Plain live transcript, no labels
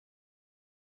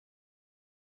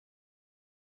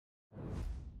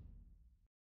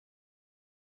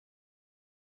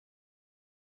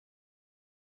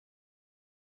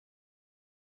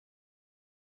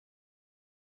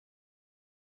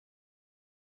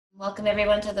Welcome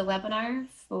everyone to the webinar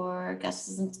for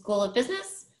Gustavson School of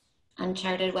Business,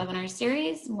 Uncharted webinar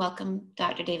series. Welcome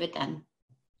Dr. David Dunne.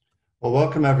 Well,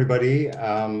 welcome everybody.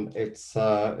 It's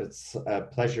a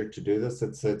pleasure to do this.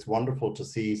 It's wonderful to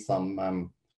see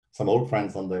some old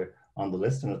friends on the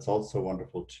list, and it's also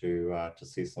wonderful to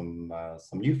see some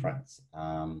new friends.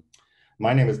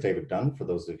 My name is David Dunne. For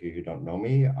those of you who don't know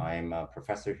me, I'm a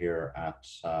professor here at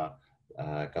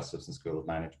Gustavson School of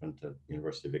Management at the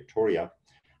University of Victoria,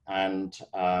 and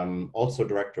also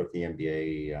director of the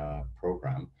MBA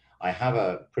program. I have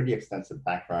a pretty extensive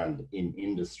background in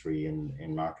industry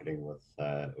in marketing with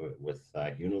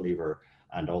Unilever,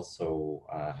 and also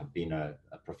have been a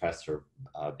professor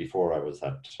before I was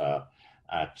at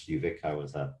UVic. I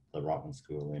was at the Rotman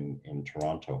School in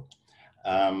Toronto.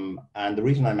 And the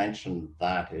reason I mentioned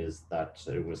that is that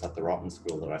it was at the Rotman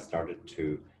School that I started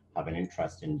to have an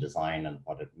interest in design and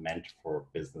what it meant for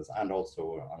business, and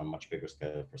also on a much bigger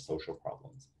scale for social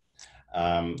problems.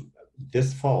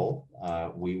 This fall,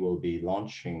 we will be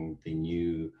launching the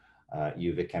new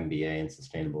UVic MBA in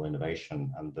Sustainable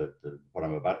Innovation, and what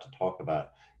I'm about to talk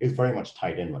about is very much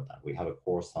tied in with that. We have a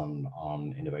course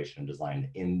on innovation and design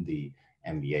in the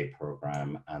MBA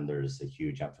program, and there's a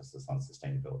huge emphasis on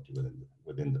sustainability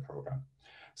within the program.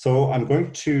 So I'm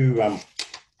going to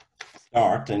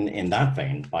start in that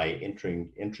vein by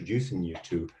introducing you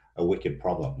to a wicked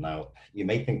problem. Now, you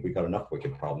may think we've got enough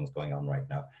wicked problems going on right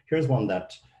now. Here's one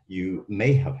that you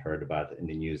may have heard about in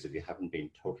the news if you haven't been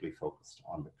totally focused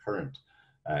on the current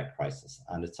crisis.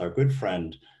 And it's our good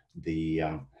friend,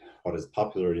 what is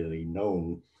popularly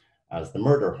known as the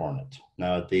murder hornet.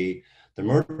 Now, the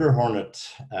murder hornet,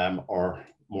 or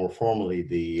more formally,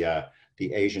 the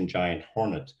Asian giant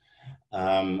hornet,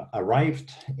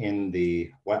 arrived on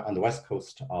the west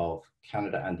coast of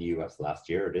Canada and the US last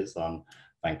year. It is on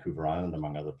Vancouver Island,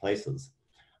 among other places.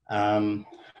 And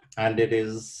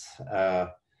its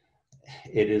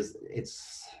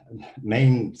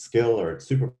main skill, or its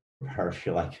superpower, if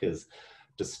you like, is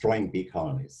destroying bee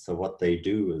colonies. So what they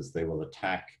do is they will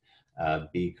attack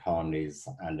bee colonies,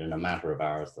 and in a matter of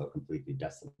hours, they'll completely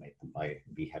decimate them by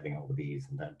beheading all the bees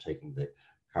and then taking the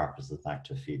carcasses back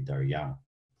to feed their young.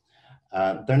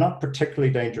 They're not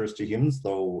particularly dangerous to humans,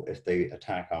 though if they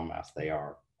attack en masse, they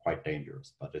are quite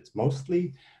dangerous. But it's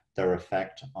mostly their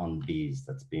effect on bees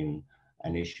that's been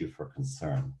an issue for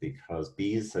concern, because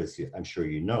bees, as I'm sure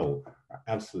you know, are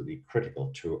absolutely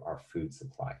critical to our food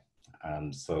supply.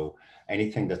 And so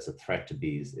anything that's a threat to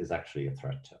bees is actually a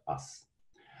threat to us.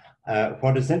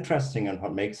 What is interesting, and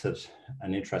what makes it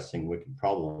an interesting wicked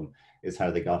problem, is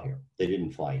how they got here. They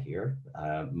didn't fly here.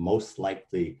 Most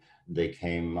likely, they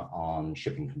came on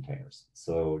shipping containers.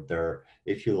 So they're,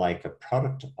 if you like, a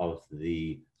product of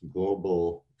the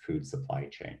global food supply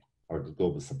chain, or the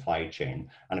global supply chain.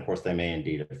 And of course, they may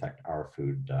indeed affect our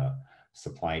food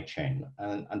supply chain.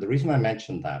 And the reason I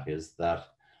mention that is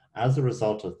that as a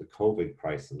result of the COVID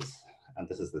crisis, and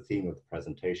this is the theme of the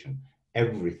presentation,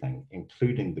 everything,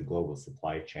 including the global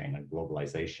supply chain and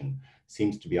globalization,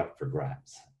 seems to be up for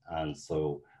grabs. And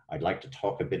so I'd like to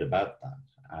talk a bit about that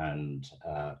and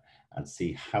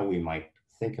see how we might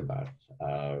think about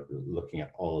looking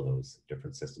at all of those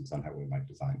different systems and how we might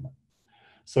design them.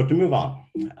 So to move on,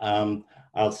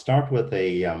 I'll start with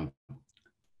a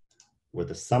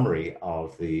summary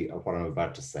of what I'm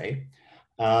about to say.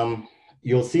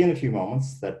 You'll see in a few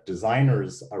moments that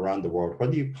designers around the world,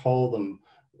 whether you call them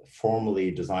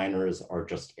formally designers or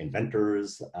just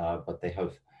inventors, but they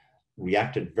have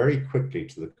reacted very quickly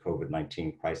to the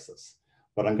COVID-19 crisis.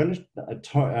 But I'm going to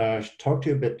talk to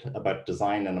you a bit about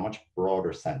design in a much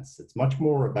broader sense. It's much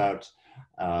more about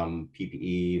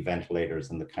PPE, ventilators,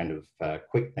 and the kind of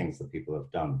quick things that people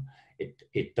have done.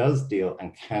 It does deal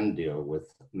and can deal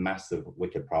with massive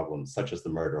wicked problems, such as the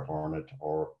murder hornet,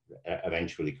 or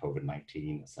eventually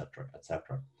COVID-19, et cetera, et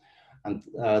cetera. And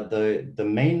the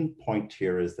main point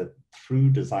here is that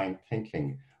through design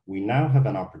thinking, we now have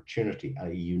an opportunity,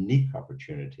 a unique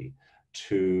opportunity,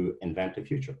 to invent a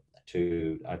future,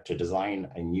 to design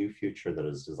a new future that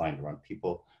is designed around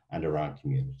people and around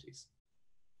communities.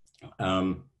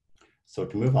 So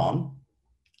to move on,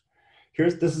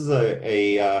 this is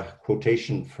a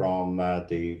quotation from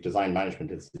the Design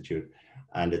Management Institute,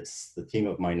 and it's the theme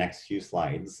of my next few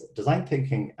slides. Design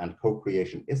thinking and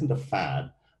co-creation isn't a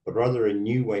fad, but rather a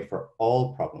new way for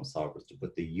all problem solvers to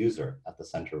put the user at the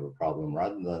center of a problem,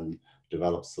 rather than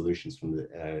develop solutions from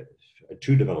the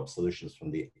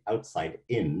outside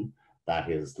in,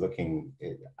 that is looking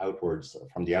outwards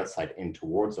from the outside in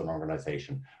towards an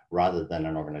organization, rather than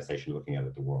an organization looking out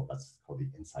at the world. That's called the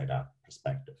inside out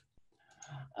perspective.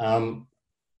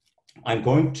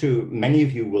 Many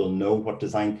of you will know what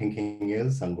design thinking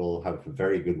is and will have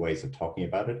very good ways of talking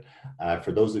about it.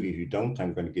 For those of you who don't,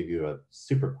 I'm going to give you a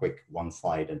super quick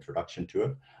one-slide introduction to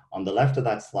it. On the left of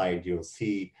that slide, you'll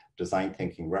see design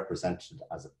thinking represented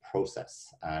as a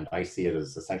process. And I see it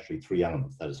as essentially three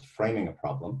elements. That is framing a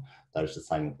problem, that is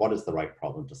deciding what is the right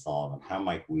problem to solve and how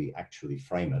might we actually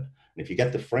frame it. And if you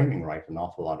get the framing right, an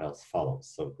awful lot else follows.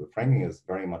 So the framing is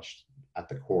very much at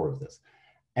the core of this.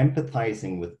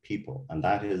 Empathizing with people, and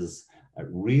that is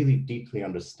really deeply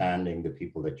understanding the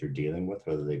people that you're dealing with,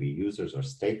 whether they be users or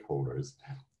stakeholders,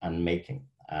 and making.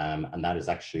 And that is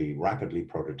actually rapidly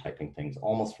prototyping things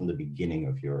almost from the beginning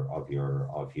of your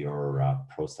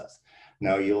process.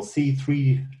 Now you'll see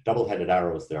three double-headed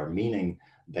arrows there, meaning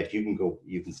that you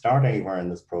can start anywhere in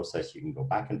this process, you can go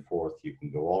back and forth, you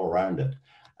can go all around it.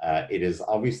 It is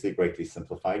obviously greatly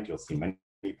simplified. You'll see many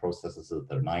processes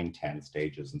that are 9, 10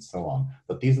 stages and so on.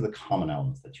 But these are the common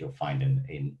elements that you'll find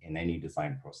in any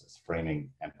design process: framing,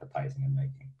 empathizing, and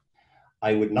making.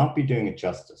 I would not be doing it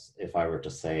justice if I were to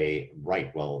say,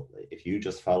 right, well, if you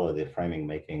just follow the framing,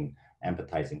 making,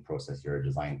 empathizing process, you're a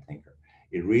design thinker.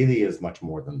 It really is much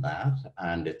more than that.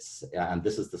 And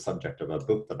this is the subject of a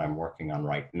book that I'm working on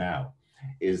right now,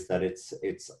 is that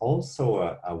it's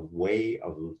also a way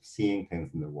of seeing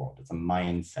things in the world. It's a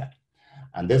mindset.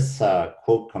 And this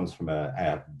quote comes from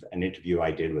an interview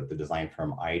I did with the design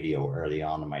firm IDEO early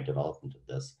on in my development of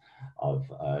this,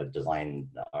 design,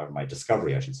 or my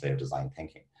discovery, I should say, of design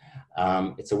thinking.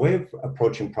 It's a way of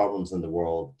approaching problems in the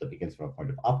world that begins from a point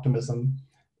of optimism,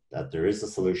 that there is a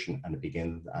solution and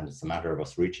it's a matter of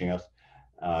us reaching it.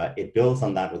 It builds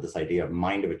on that with this idea of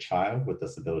mind of a child, with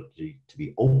this ability to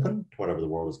be open to whatever the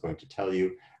world is going to tell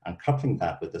you, and coupling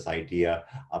that with this idea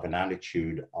of an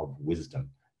attitude of wisdom,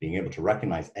 being able to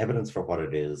recognize evidence for what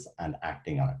it is and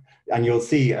acting on it. And you'll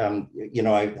see,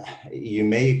 you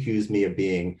may accuse me of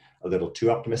being a little too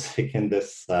optimistic in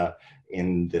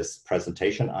this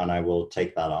presentation, and I will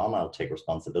take that on. I'll take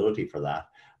responsibility for that.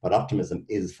 But optimism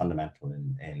is fundamental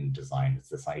in design. It's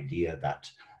this idea that,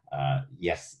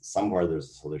 yes, somewhere there's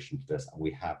a solution to this, and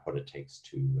we have what it takes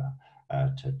to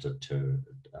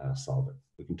solve it.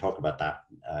 We can talk about that,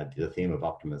 the theme of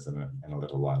optimism, in a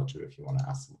little while too, if you want to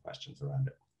ask some questions around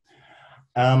it.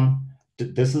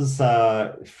 This is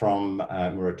from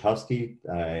Muratowski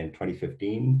in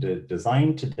 2015.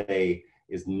 Design today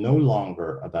is no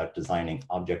longer about designing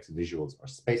objects, visuals, or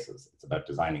spaces. It's about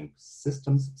designing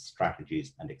systems,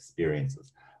 strategies, and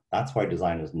experiences. That's why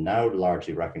design is now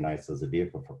largely recognized as a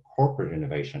vehicle for corporate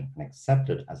innovation and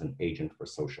accepted as an agent for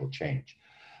social change.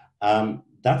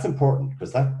 That's important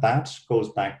because that goes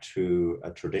back to a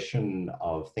tradition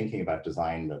of thinking about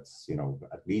design that's,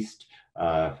 at least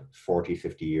 40,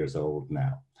 50 years old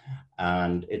now.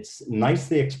 And it's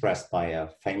nicely expressed by a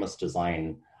famous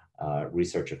design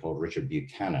researcher called Richard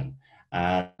Buchanan.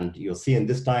 And you'll see in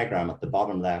this diagram at the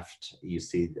bottom left, you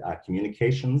see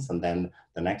communications, and then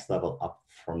the next level up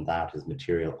from that is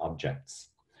material objects.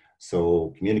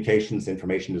 So communications,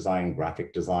 information design,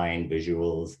 graphic design,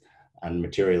 visuals, and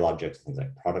material objects, things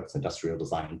like products, industrial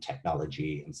design,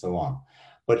 technology, and so on.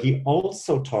 But he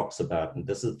also talks about, and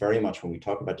this is very much when we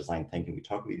talk about design thinking, we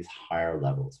talk about these higher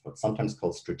levels, what's sometimes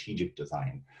called strategic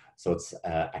design. So it's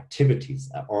activities,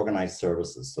 organized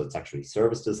services. So it's actually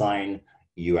service design,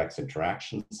 UX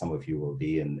interaction. Some of you will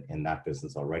be in that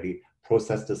business already.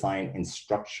 Process design,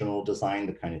 instructional design,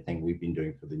 the kind of thing we've been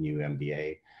doing for the new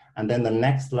MBA. And then the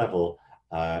next level,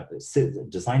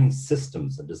 designing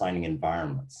systems and designing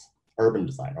environments. Urban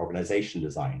design, organization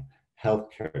design,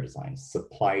 healthcare design,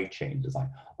 supply chain design.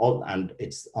 And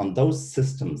it's on those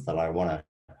systems that I want to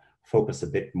focus a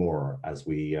bit more as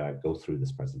we go through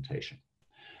this presentation.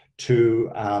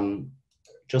 To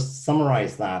just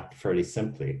summarize that fairly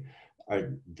simply,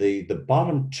 the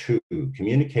bottom two,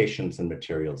 communications and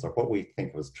materials, are what we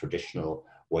think of as traditional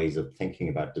ways of thinking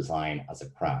about design as a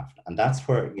craft. And that's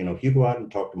where, if you go out and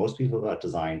talk to most people about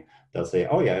design, they'll say,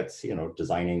 oh yeah, it's,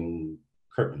 designing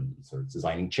curtains or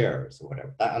designing chairs or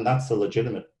whatever. And that's a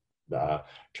legitimate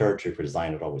territory for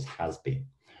design. It always has been.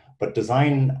 But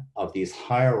design of these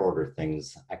higher order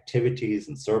things, activities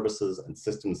and services and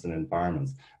systems and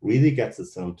environments, really gets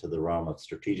us into the realm of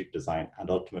strategic design and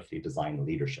ultimately design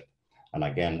leadership. And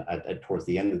again, towards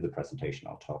the end of the presentation,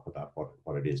 I'll talk about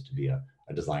what it is to be a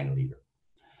design leader.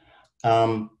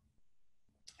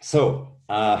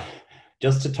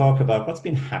 Just to talk about what's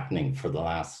been happening for the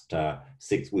last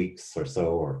 6 weeks or so,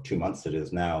 or 2 months it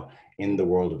is now, in the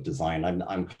world of design.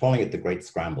 I'm calling it the Great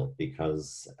Scramble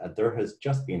because there has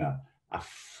just been a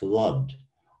flood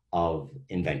of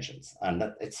inventions, and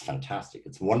it's fantastic.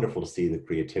 It's wonderful to see the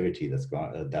creativity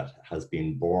that has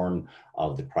been born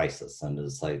of the crisis. And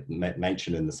as I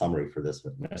mentioned in the summary for this,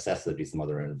 necessity is the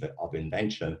mother of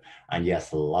invention. And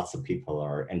yes, lots of people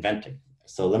are inventing.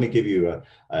 So let me give you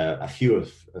a few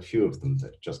of them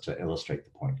just to illustrate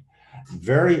the point.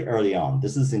 Very early on,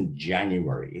 this is in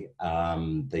January,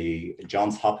 the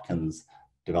Johns Hopkins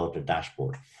developed a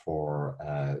dashboard for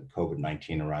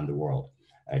COVID-19 around the world.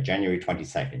 January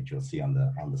 22nd, you'll see on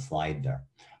the slide there.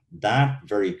 That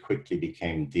very quickly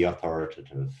became the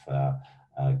authoritative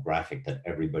graphic that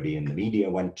everybody in the media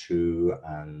went to,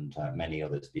 and many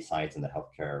others besides in the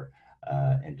healthcare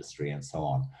industry and so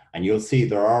on. And you'll see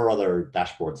there are other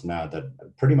dashboards now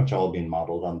that pretty much all been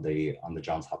modeled on the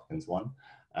Johns Hopkins one.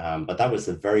 But that was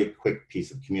a very quick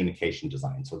piece of communication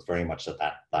design. So it's very much at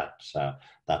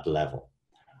that level.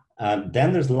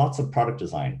 Then there's lots of product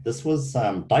design. This was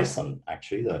Dyson,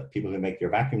 actually, the people who make your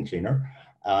vacuum cleaner,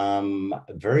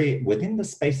 within the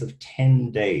space of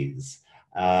 10 days,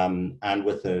 and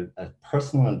with a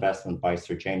personal investment by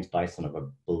Sir James Dyson of, I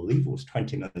believe it was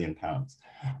 £20 million,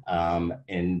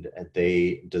 and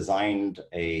they designed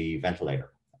a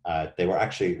ventilator. They were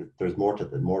actually, there's more to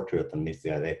it than meets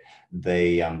the eye.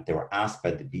 They were asked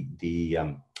by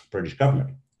the British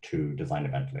government to design a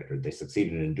ventilator. They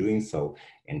succeeded in doing so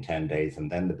in 10 days.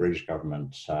 And then the British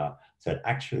government said,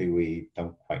 actually, we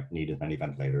don't quite need as many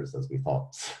ventilators as we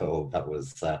thought. So that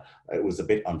was, it was a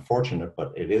bit unfortunate,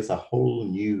 but it is a whole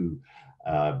new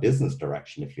business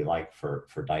direction, if you like, for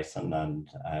Dyson. And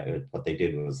what they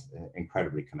did was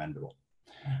incredibly commendable.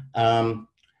 And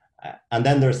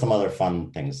then there's some other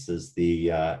fun things. There's the,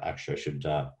 actually I should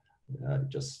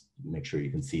just make sure you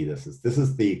can see this. This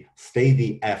is the Stay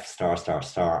the F ***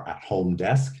 at home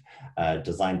desk,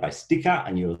 designed by Stika,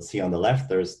 and you'll see on the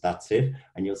left, that's it.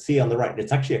 And you'll see on the right,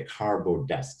 it's actually a cardboard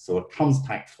desk. So it comes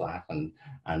packed flat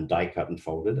and die cut and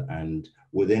folded. And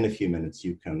within a few minutes,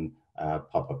 you can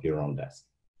pop up your own desk.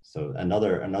 So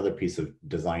another piece of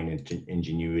design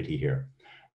ingenuity here.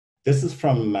 This is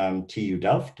from TU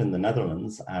Delft in the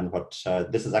Netherlands, and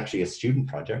this is actually a student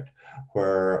project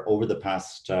where over the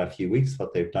past few weeks,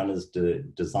 what they've done is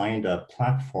designed a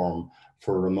platform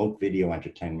for remote video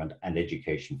entertainment and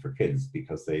education for kids,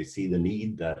 because they see the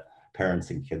need that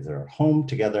parents and kids are at home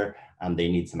together and they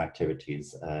need some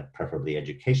activities, preferably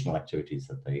educational activities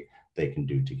that they can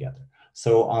do together.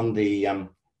 So on the,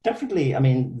 definitely, I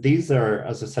mean, these are,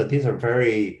 as I said, these are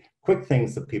very quick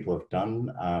things that people have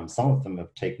done. Some of them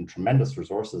have taken tremendous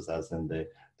resources, as in the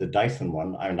Dyson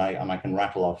one, and I can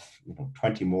rattle off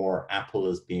 20 more. Apple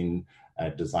has been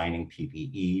designing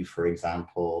PPE, for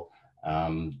example.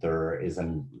 There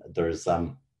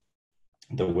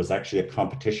was actually a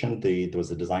competition. There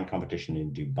was a design competition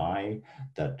in Dubai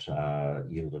that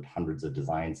yielded hundreds of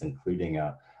designs, including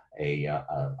a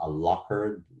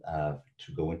locker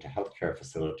to go into healthcare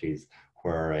facilities,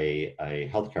 where a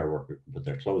healthcare worker could put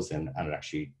their clothes in, and it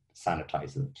actually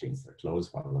sanitizes and cleans their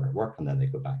clothes while they're at work, and then they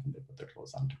go back and they put their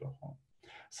clothes on to go home.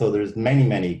 So there's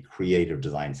many creative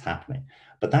designs happening,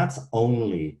 but that's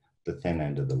only the thin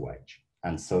end of the wedge.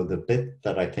 And so the bit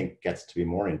that I think gets to be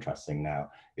more interesting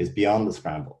now is beyond the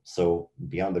scramble. So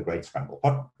beyond the great scramble,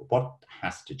 what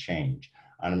has to change?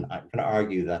 And I'm going to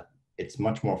argue that it's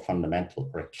much more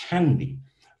fundamental, or it can be,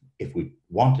 if we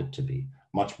want it to be,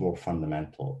 much more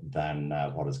fundamental than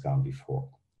what has gone before.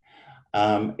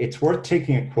 It's worth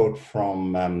taking a quote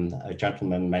from a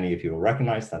gentleman many of you will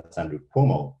recognize. That's Andrew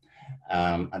Cuomo.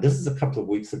 And this is a couple of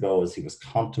weeks ago, as he was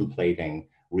contemplating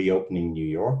reopening New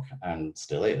York, and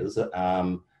still is.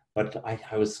 But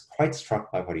I was quite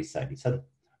struck by what he said. He said,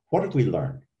 what have we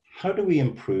learned? How do we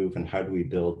improve, and how do we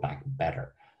build back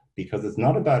better? Because it's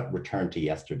not about return to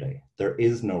yesterday. There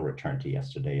is no return to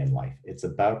yesterday in life. It's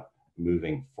about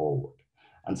moving forward.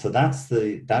 And so that's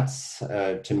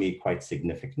to me quite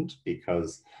significant,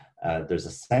 because there's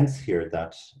a sense here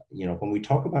that, when we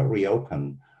talk about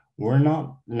reopen, we're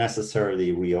not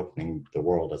necessarily reopening the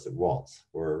world as it was.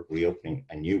 We're reopening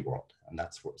a new world, and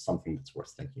that's something that's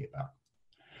worth thinking about.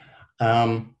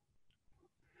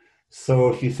 So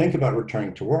if you think about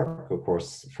returning to work, of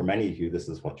course, for many of you, this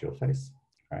is what you'll face,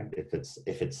 right? If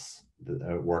it's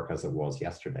work as it was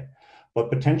yesterday. But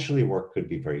potentially work could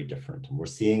be very different. And we're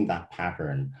seeing that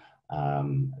pattern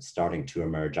starting to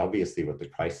emerge, obviously, with the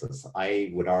crisis.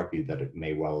 I would argue that it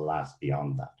may well last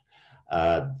beyond that.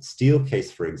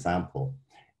 Steelcase, for example,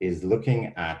 is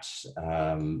looking at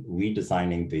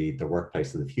redesigning the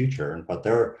workplace of the future. And what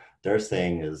they're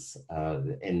saying is,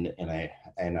 in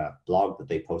a blog that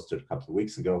they posted a couple of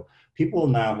weeks ago, people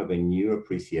now have a new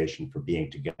appreciation for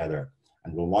being together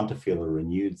and will want to feel a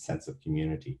renewed sense of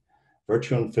community.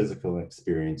 virtual and physical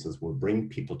experiences will bring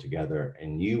people together in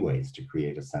new ways to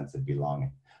create a sense of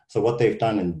belonging. So what they've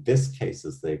done in this case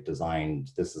is they've designed,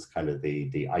 this is kind of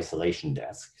the isolation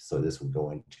desk. So this would go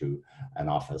into an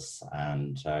office,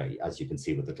 and as you can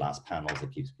see with the glass panels,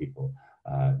 it keeps people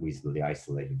reasonably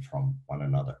isolated from one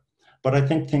another. But I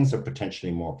think things are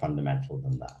potentially more fundamental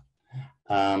than that.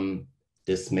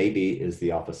 This maybe is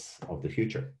the office of the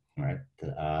future, right?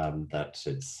 That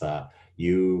it's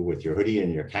you with your hoodie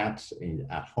and your cat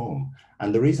at home.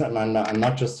 And the reason I'm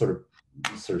not just sort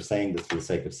of saying this for the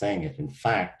sake of saying it. In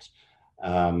fact,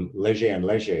 Leger and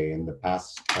Leger in the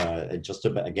past,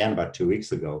 about 2 weeks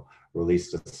ago,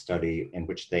 released a study in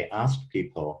which they asked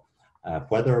people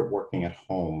whether working at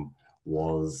home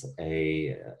was a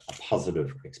positive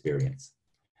experience.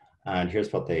 And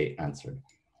here's what they answered.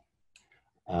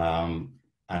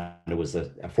 And it was a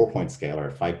 4-point scale or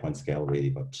a 5-point scale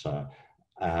really, but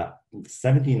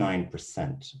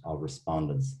 79% of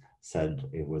respondents said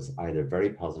it was either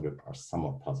very positive or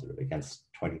somewhat positive, against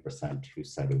 20% who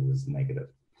said it was negative.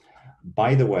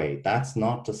 By the way, that's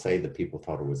not to say that people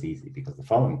thought it was easy, because the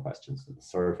following questions in the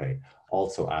survey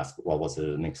also ask, well, was it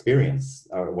an experience,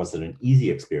 or was it an easy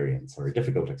experience or a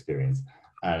difficult experience?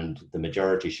 And the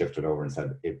majority shifted over and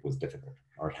said it was difficult,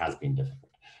 or it has been difficult.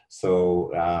 So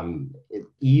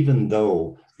even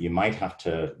though you might have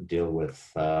to deal with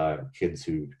kids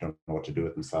who don't know what to do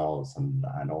with themselves and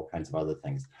all kinds of other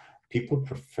things, people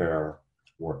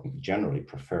generally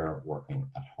prefer working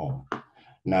at home.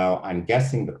 Now, I'm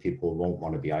guessing that people won't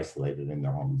want to be isolated in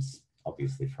their homes,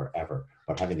 obviously, forever,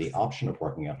 but having the option of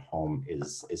working at home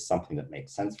is something that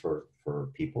makes sense for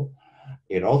people.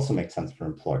 It also makes sense for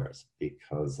employers,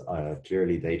 because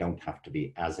clearly they don't have to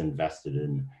be as invested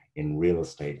in real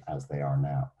estate as they are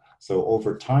now. So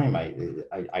over time,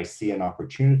 I see an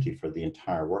opportunity for the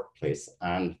entire workplace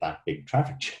and that big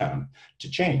traffic jam to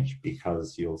change,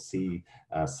 because you'll see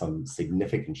some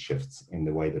significant shifts in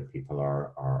the way that people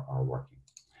are working.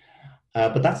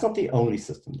 But that's not the only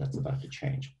system that's about to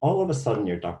change. All of a sudden,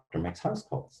 your doctor makes house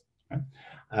calls. Right?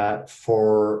 I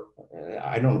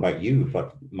don't know about you,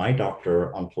 but my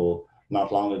doctor until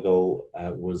not long ago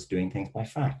was doing things by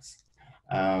fax.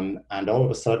 And all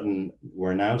of a sudden,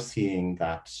 we're now seeing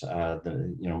that,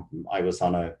 I was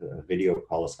on a video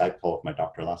call, a Skype call with my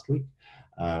doctor last week.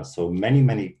 So many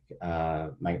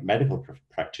medical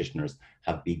practitioners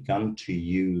have begun to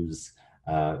use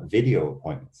video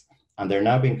appointments. And they're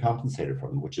now being compensated for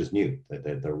them, which is new.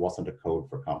 There wasn't a code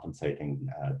for compensating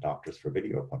doctors for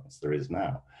video appointments. There is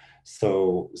now.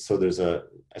 So there's a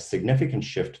significant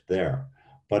shift there.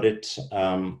 But it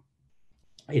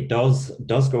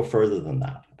does go further than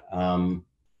that.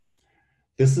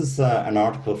 This is an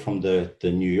article from the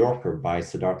New Yorker by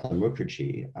Siddhartha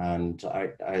Mukherjee, and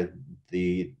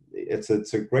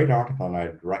it's a great article, and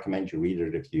I'd recommend you read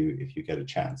it if you get a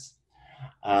chance.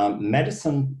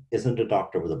 Medicine isn't a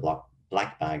doctor with a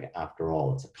black bag after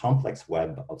all. It's a complex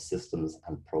web of systems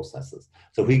and processes.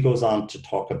 So he goes on to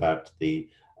talk about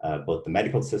both the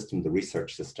medical system, the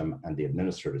research system, and the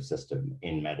administrative system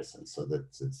in medicine. So that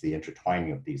it's the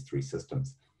intertwining of these three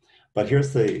systems. But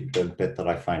here's the bit that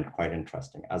I find quite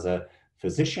interesting. As a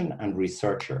physician and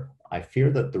researcher, I fear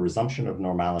that the resumption of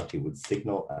normality would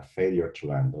signal a failure to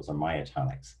learn. Those are my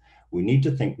italics. We need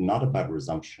to think not about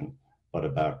resumption, but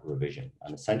about revision.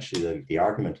 And essentially the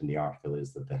argument in the article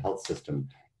is that the health system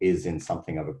was in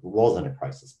a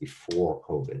crisis before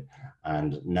COVID.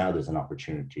 And now there's an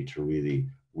opportunity to really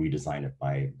redesign it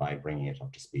by bringing it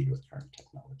up to speed with current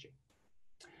technology.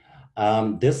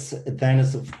 This then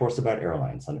is of course about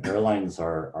airlines, and airlines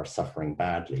are suffering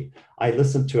badly. I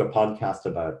listened to a podcast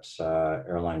about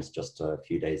airlines just a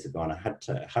few days ago, and I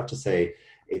have to say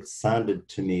it sounded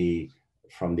to me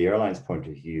from the airlines point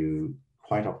of view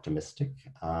quite optimistic.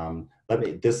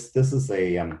 This is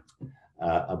a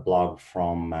blog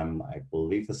from I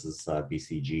believe this is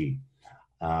BCG.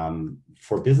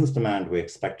 For business demand, we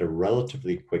expect a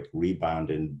relatively quick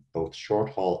rebound in both short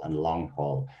haul and long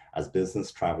haul as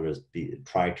business travelers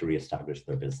try to reestablish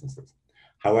their businesses.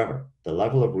 However, the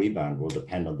level of rebound will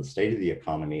depend on the state of the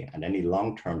economy and any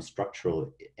long-term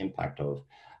structural impact of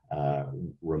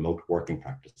remote working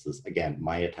practices, again,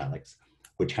 my italics,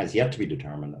 which has yet to be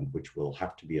determined and which will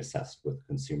have to be assessed with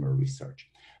consumer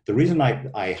research. The reason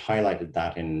I highlighted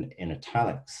that in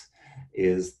italics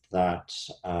is that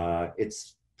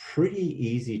it's pretty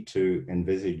easy to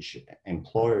envisage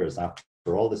employers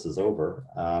after all this is over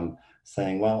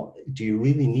saying, well, do you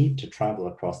really need to travel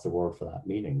across the world for that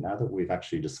meeting? Now that we've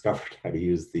actually discovered how to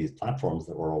use these platforms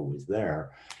that were always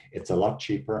there, it's a lot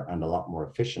cheaper and a lot more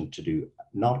efficient to do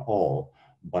not all,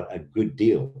 but a good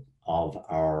deal of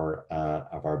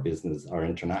our business, our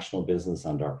international business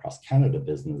and our cross Canada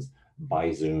business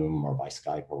by Zoom or by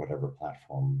Skype or whatever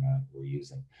platform we're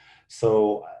using.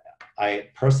 So I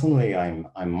personally,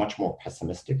 I'm much more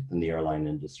pessimistic than the airline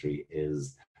industry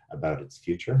is about its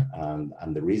future.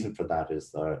 And the reason for that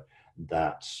is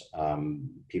that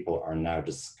people are now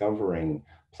discovering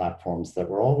platforms that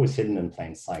were always hidden in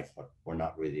plain sight, but were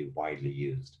not really widely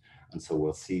used. And so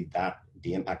we'll see that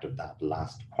the impact of that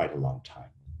last quite a long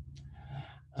time.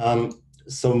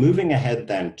 So moving ahead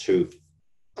then to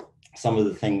some of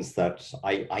the things that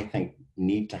I think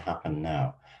need to happen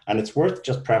now. And it's worth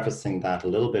just prefacing that a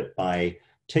little bit by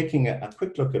taking a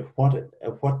quick look at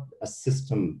what a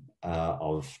system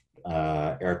of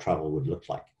air travel would look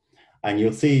like. And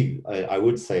you'll see, I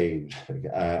would say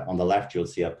on the left, you'll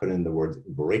see I put in the word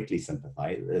greatly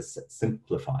simplified,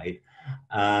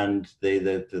 and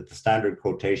the standard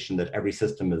quotation that every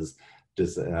system is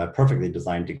perfectly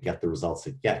designed to get the results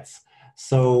it gets.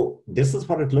 So this is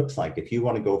what it looks like if you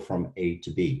want to go from A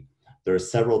to B. There are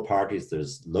several parties.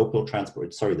 There's local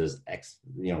transport. Sorry, there's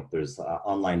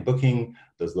online booking.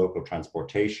 There's local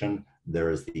transportation. There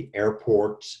is the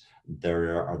airport.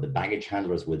 There are the baggage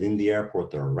handlers within the airport.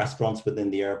 There are restaurants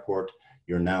within the airport.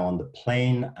 You're now on the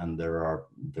plane, and there are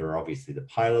obviously the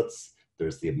pilots.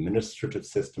 There's the administrative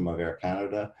system of Air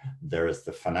Canada. There is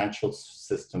the financial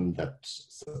system that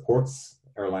supports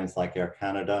airlines like Air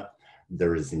Canada.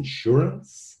 There is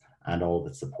insurance and all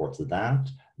that supports that.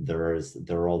 There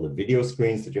are all the video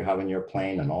screens that you have in your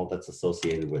plane and all that's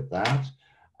associated with that.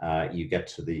 You get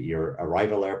to your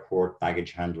arrival airport,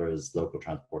 baggage handlers, local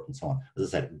transport, and so on. As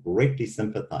I said, greatly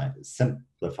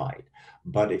simplified.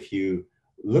 But if you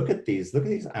look at these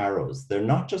arrows, they're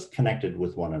not just connected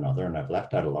with one another, and I've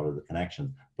left out a lot of the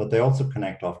connections, but they also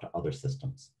connect off to other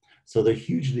systems. So they're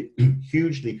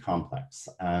hugely complex.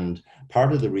 And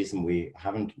part of the reason we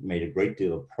haven't made a great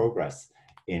deal of progress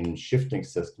in shifting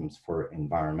systems for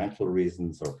environmental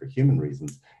reasons or for human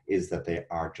reasons is that they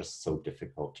are just so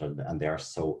difficult and they are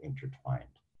so intertwined.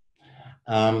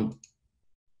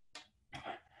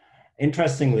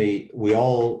 Interestingly, we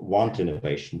all want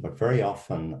innovation, but very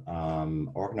often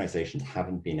organizations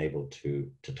haven't been able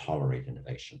to tolerate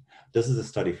innovation. This is a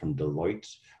study from Deloitte,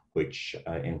 if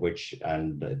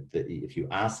you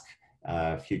ask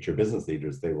future business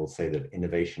leaders, they will say that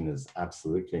innovation is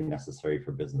absolutely necessary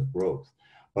for business growth.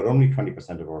 But only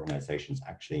 20% of organizations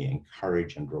actually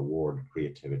encourage and reward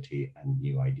creativity and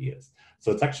new ideas. So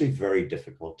it's actually very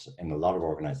difficult in a lot of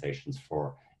organizations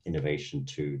for innovation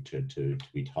to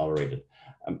be tolerated.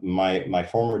 My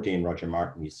former dean, Roger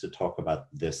Martin, used to talk about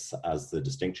this as the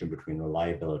distinction between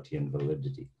reliability and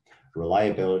validity.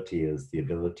 Reliability is the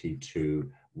ability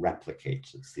to replicate.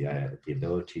 It's the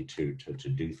ability to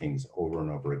do things over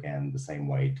and over again the same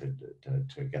way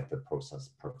to get the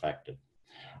process perfected.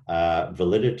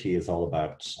 Validity is all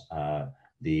about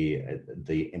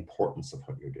the importance of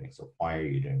what you're doing. So why are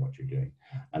you doing what you're doing?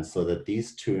 And so that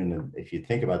these two, if you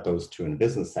think about those two in a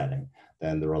business setting,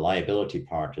 then the reliability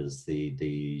part is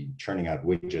the churning out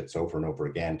widgets over and over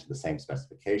again to the same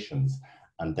specifications.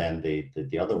 And then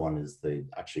the other one is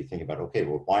actually think about, okay,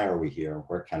 well, why are we here and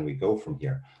where can we go from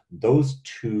here? Those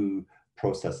two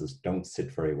processes don't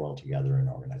sit very well together in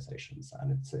organizations,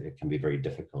 and it can be very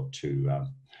difficult to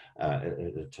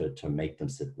make them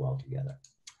sit well together.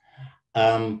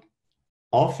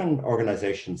 Often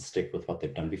organizations stick with what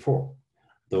they've done before.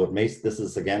 Though this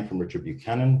is again from Richard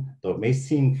Buchanan, though it may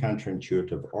seem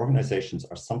counterintuitive, organizations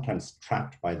are sometimes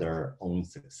trapped by their own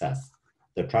success.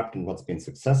 They're trapped in what's been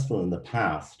successful in the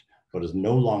past, but is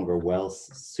no longer well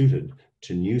suited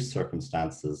to new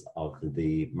circumstances of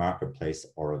the marketplace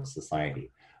or of society.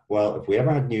 Well, if we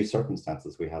ever had new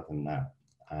circumstances, we have them now.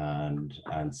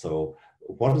 And so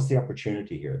what is the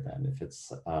opportunity here then, if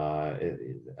it's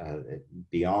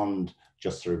beyond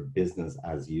just sort of business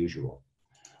as usual?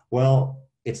 Well,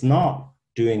 it's not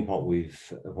doing what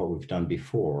we've done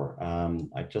before.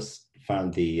 I just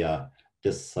found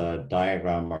this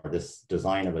diagram or this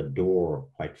design of a door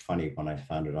quite funny when I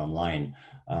found it online.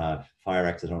 Fire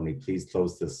exit only, please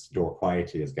close this door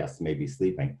quietly as guests may be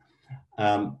sleeping.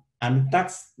 And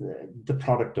that's the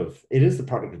product of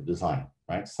design,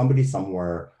 right? Somebody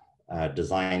somewhere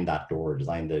designed that door,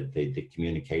 designed the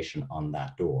communication on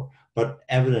that door, but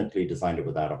evidently designed it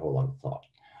without a whole lot of thought.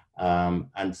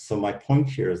 And so my point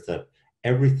here is that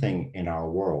everything in our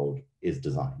world is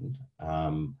designed.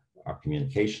 Our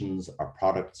communications, our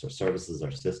products, our services, our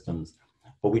systems,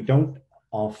 but we don't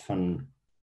often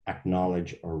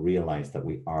acknowledge or realize that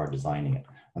we are designing it.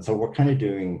 And so what we're kind of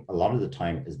doing a lot of the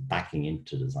time is backing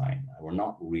into design. We're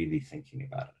not really thinking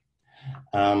about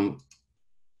it.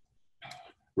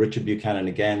 Richard Buchanan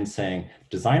again saying,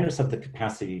 designers have the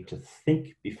capacity to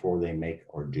think before they make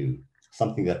or do,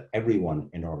 something that everyone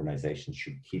in organizations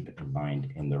should keep in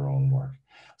mind in their own work.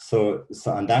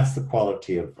 And that's the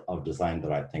quality of design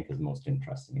that I think is most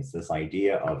interesting. It's this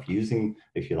idea of using,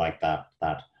 if you like, that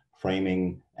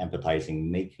framing, empathizing,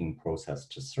 making process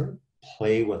to sort of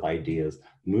play with ideas,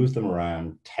 move them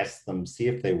around, test them, see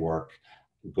if they work,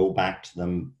 go back to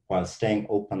them while staying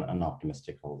open and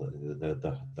optimistic all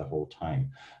the whole time.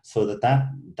 So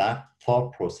that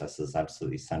thought process is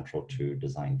absolutely central to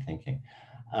design thinking.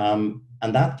 And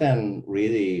that then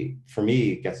really, for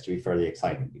me, gets to be fairly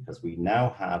exciting because we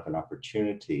now have an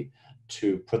opportunity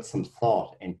to put some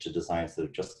thought into designs that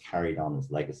have just carried on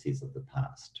as legacies of the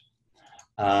past.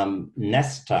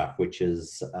 Nesta, which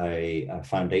is a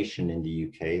foundation in the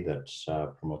UK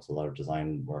that promotes a lot of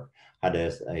design work, had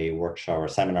a workshop or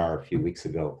seminar a few weeks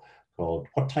ago called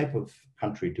 "What Type of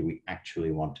Country Do We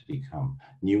Actually Want to Become?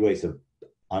 New Ways of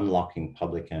Unlocking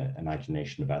Public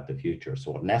Imagination About the Future."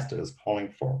 So what Nesta is calling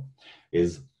for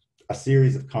is a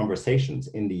series of conversations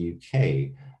in the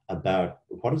UK about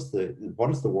what is the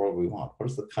world we want, what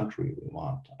is the country we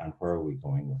want, and where are we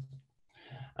going with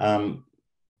it.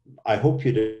 I hope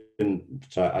you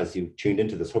didn't, as you tuned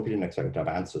into this, hope you didn't expect to have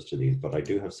answers to these, but I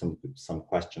do have some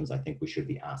questions I think we should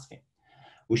be asking.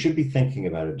 We should be thinking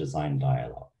about a design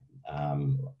dialogue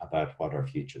about what our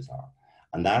futures are.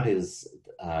 And that is,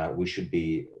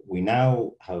 we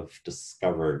now have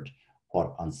discovered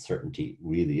what uncertainty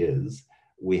really is.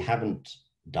 We haven't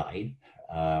died.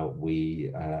 And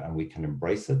we can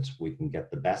embrace it. We can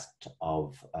get the best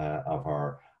of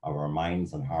our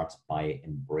minds and hearts by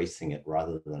embracing it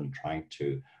rather than trying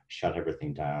to shut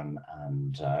everything down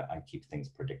and keep things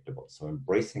predictable. So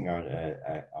embracing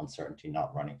our uncertainty,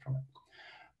 not running from it.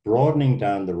 Broadening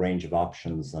down the range of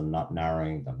options and not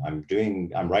narrowing them.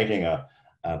 I'm writing a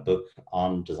book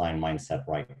on design mindset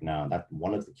right now. That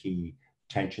one of the key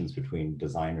tensions between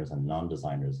designers and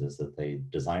non-designers is that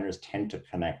designers tend to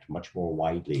connect much more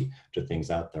widely to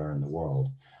things out there in the world.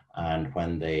 And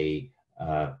when they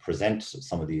present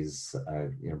some of these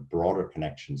broader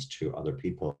connections to other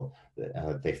people,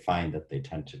 they find that they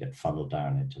tend to get funneled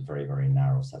down into very, very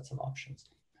narrow sets of options.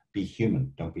 Be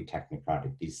human, don't be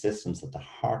technocratic. These systems, at the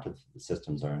heart of the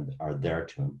systems, are there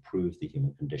to improve the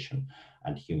human condition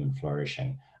and human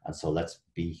flourishing. And so let's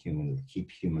be human,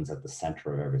 keep humans at the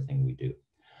center of everything we do.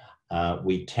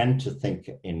 We tend to think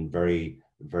in very,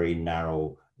 very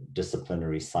narrow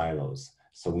disciplinary silos.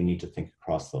 So we need to think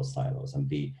across those silos and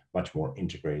be much more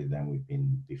integrated than we've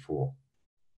been before.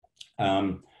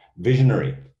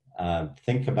 Visionary.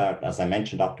 Think about, as I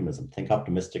mentioned, optimism. Think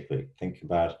optimistically. Think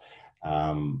about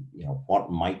what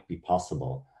might be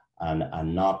possible,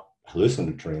 and not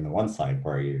hallucinatory on the one side,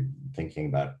 where you're thinking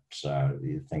about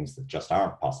things that just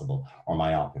aren't possible, or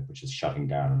myopic, which is shutting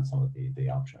down some of the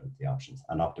options,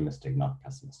 and optimistic, not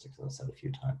pessimistic, as I said a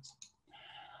few times.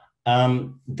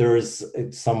 There's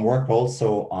some work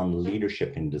also on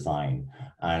leadership in design,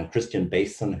 and Christian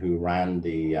Basin, who ran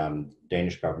the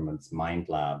Danish government's Mind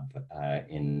Lab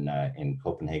in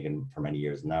Copenhagen for many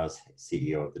years, now is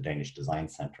CEO of the Danish Design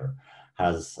Center,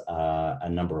 has a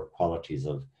number of qualities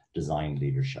of design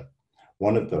leadership.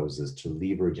 One of those is to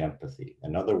leverage empathy.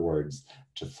 In other words,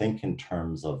 to think in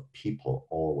terms of people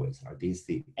always. Are these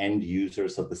the end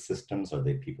users of the systems? Are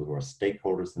they people who are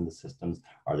stakeholders in the systems?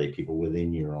 Are they people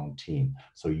within your own team?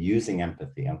 So using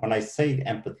empathy. And when I say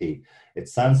empathy, it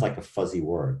sounds like a fuzzy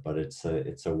word, but it's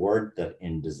a word that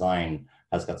in design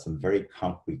has got some very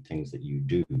concrete things that you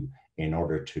do in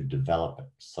order to develop it,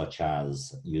 such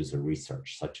as user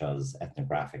research, such as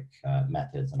ethnographic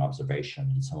methods and observation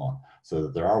and so on. So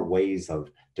that there are ways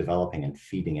of developing and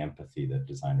feeding empathy that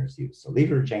designers use. So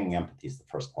leveraging empathy is the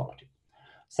first quality.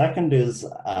 Second is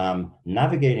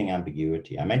navigating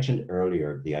ambiguity. I mentioned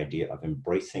earlier the idea of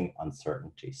embracing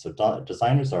uncertainty. So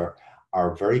designers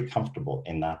are very comfortable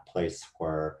in that place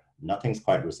where nothing's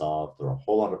quite resolved. There are a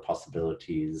whole lot of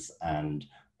possibilities, and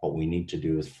what we need to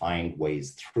do is find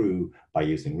ways through by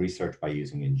using research, by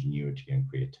using ingenuity and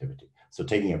creativity. So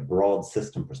taking a broad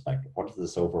system perspective, what does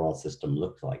this overall system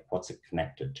look like? What's it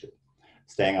connected to?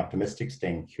 Staying optimistic,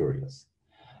 staying curious.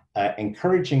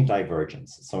 Encouraging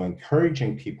divergence. So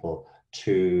encouraging people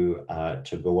to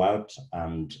go out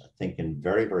and think in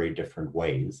very, very different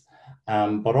ways,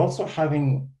 but also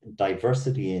having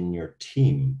diversity in your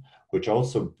team, which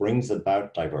also brings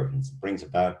about divergence, brings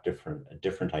about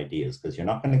different ideas, because you're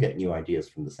not going to get new ideas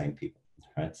from the same people,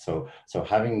 right? So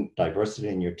having diversity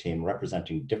in your team,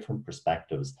 representing different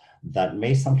perspectives that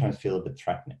may sometimes feel a bit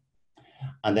threatening.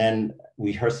 And then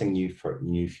rehearsing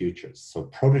new futures.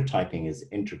 So prototyping is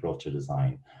integral to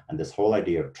design. And this whole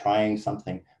idea of trying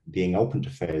something, being open to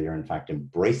failure, in fact,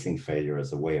 embracing failure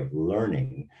as a way of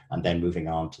learning, and then moving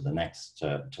on to the next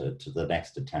to the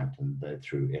next attempt and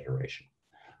through iteration.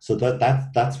 So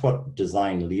that's what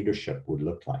design leadership would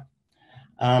look like.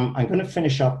 I'm going to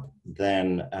finish up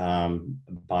then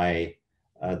by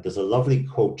there's a lovely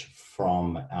quote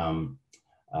from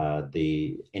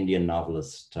the Indian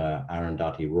novelist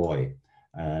Arundhati Roy,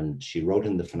 and she wrote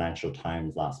in the Financial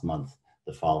Times last month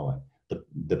the following: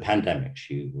 the pandemic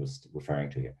she was referring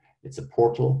to here. It's a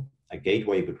portal, a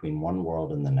gateway between one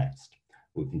world and the next.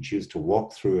 We can choose to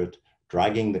walk through it,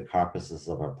 dragging the carcasses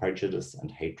of our prejudice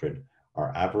and hatred,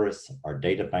 our avarice, our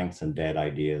data banks and dead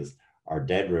ideas, our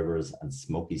dead rivers and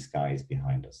smoky skies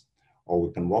behind us. Or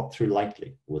we can walk through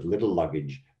lightly with little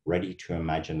luggage, ready to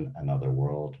imagine another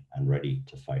world and ready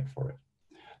to fight for it.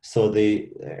 So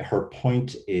her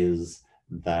point is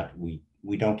that we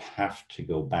don't have to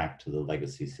go back to the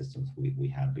legacy systems we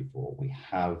had before. We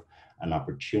have an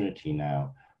opportunity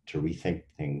now to rethink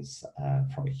things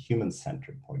from a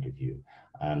human-centered point of view.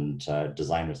 And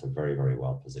designers are very, very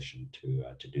well positioned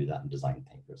to do that, and design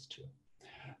thinkers too.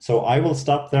 So I will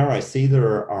stop there. I see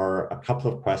there are a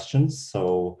couple of questions,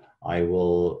 so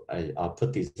I'll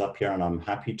put these up here, and I'm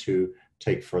happy to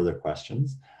take further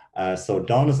questions. So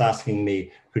Dawn is asking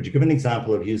me, could you give an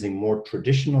example of using more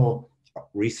traditional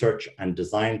research and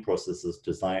design processes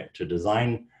to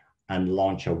design and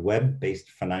launch a web-based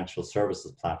financial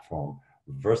services platform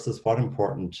versus what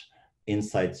important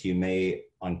insights you may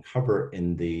uncover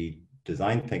in the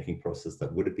design thinking process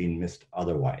that would have been missed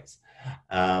otherwise?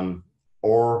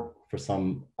 Or for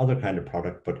some other kind of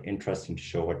product, but interesting to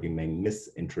show what you may miss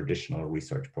in traditional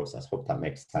research process. Hope that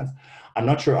makes sense. I'm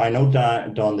not sure, I know,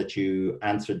 Dawn, that you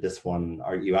answered this one,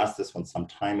 or you asked this one some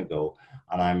time ago,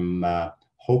 and I'm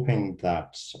hoping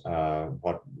that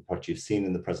what you've seen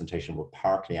in the presentation will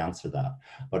partly answer that.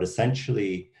 But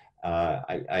essentially,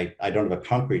 I don't have a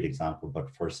concrete example, but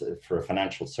for a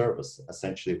financial service,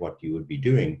 essentially what you would be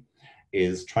doing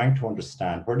is trying to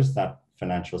understand, where does that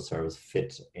financial service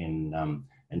fit in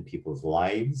people's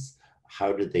lives?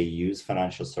 How do they use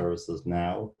financial services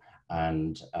now?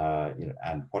 And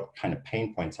and what kind of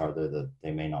pain points are there that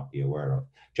they may not be aware of?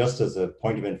 Just as a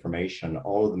point of information,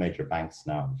 all of the major banks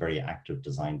now have very active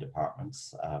design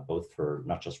departments, both for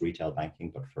not just retail banking,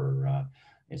 but for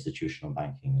institutional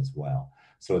banking as well.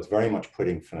 So it's very much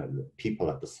putting people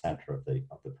at the center of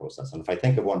the process. And if I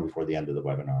think of one before the end of the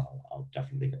webinar, I'll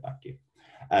definitely get back to you.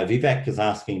 Vivek is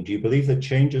asking, do you believe that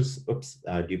changes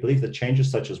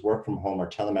such as work from home or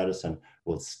telemedicine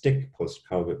will stick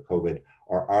post-COVID,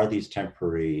 or are these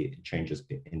temporary changes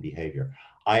in behavior?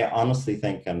 I honestly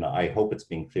think, and I hope it's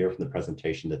been clear from the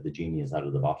presentation, that the genie is out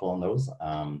of the bottle on those.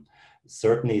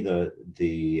 Certainly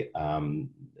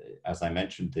as I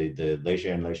mentioned, the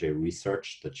Leger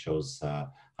research that shows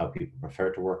how people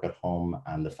prefer to work at home,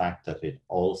 and the fact that it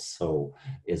also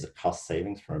is a cost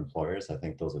savings for employers. I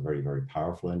think those are very, very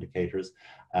powerful indicators.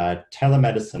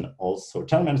 Telemedicine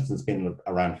has been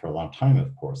around for a long time,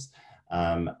 of course,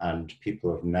 and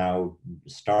people have now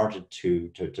started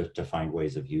to find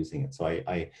ways of using it. So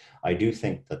I do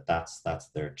think that that's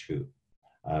there too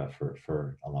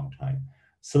for a long time.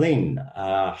 Celine,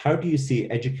 how do you see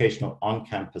educational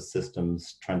on-campus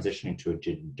systems transitioning to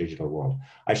a digital world?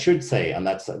 I should say, and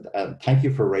that's, thank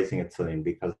you for raising it, Celine,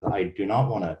 because I do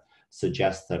not want to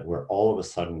suggest that we're all of a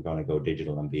sudden going to go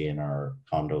digital and be in our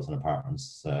condos and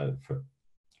apartments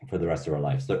for the rest of our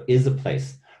lives. There is a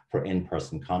place for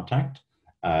in-person contact,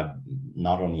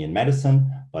 not only in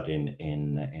medicine, but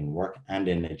in work and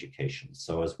in education.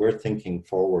 So as we're thinking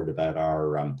forward about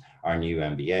our new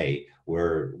MBA,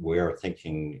 we're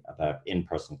thinking about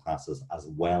in-person classes as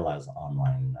well as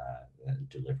online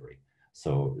delivery.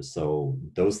 So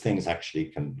those things actually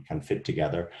can fit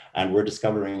together, and we're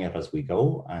discovering it as we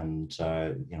go. And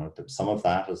some of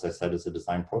that, as I said, is a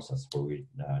design process where we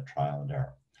trial and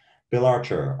error. Bill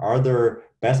Archer, are there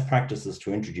best practices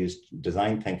to introduce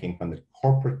design thinking when the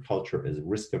corporate culture is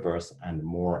risk averse and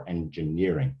more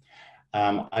engineering?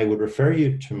 I would refer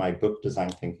you to my book, Design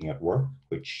Thinking at Work,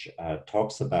 which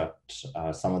talks about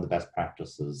some of the best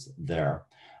practices there.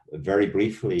 Very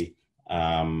briefly,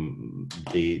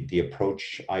 the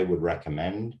approach I would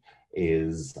recommend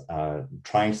is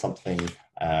trying something,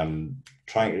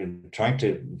 trying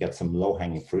to get some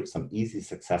low-hanging fruit, some easy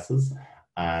successes,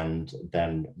 and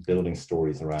then building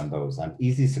stories around those. And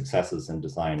easy successes in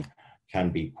design can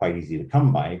be quite easy to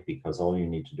come by, because all you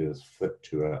need to do is flip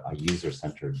to a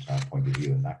user-centered point of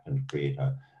view, and that can create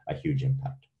a huge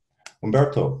impact.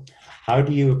 Umberto, how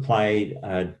do you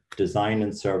apply design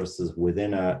and services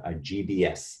within a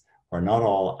GBS where not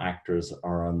all actors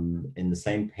are in the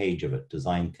same page of it,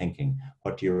 design thinking?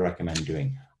 What do you recommend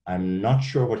doing? I'm not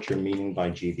sure what you're meaning by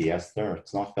GBS there.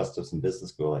 It's not Gustavson Business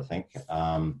School, I think.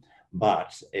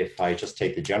 But if I just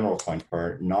take the general point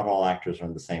where not all actors are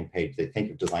on the same page, they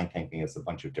think of design thinking as a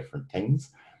bunch of different things.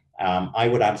 I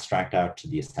would abstract out to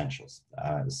the essentials.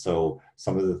 So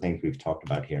some of the things we've talked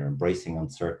about here, embracing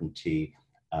uncertainty,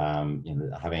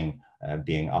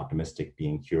 being optimistic,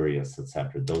 being curious,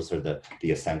 etc. Those are the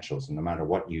essentials. And no matter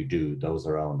what you do, those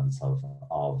are elements of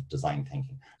design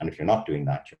thinking. And if you're not doing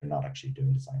that, you're not actually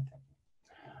doing design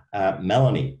thinking.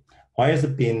 Melanie, why has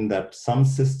it been that some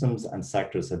systems and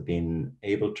sectors have been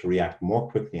able to react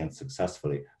more quickly and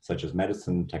successfully, such as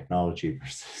medicine, technology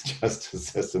versus justice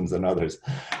systems and others?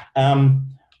 I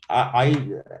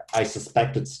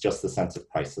suspect it's just the sense of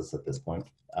crisis at this point.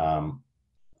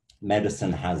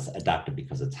 Medicine has adapted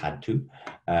because it's had to.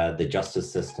 The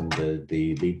justice system,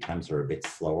 the lead times are a bit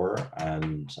slower,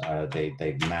 and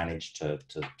they've managed to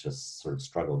sort of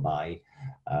struggle by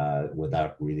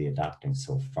without really adapting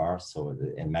so far. So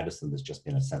in medicine, there's just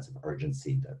been a sense of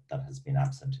urgency that has been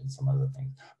absent in some other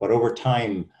things. But over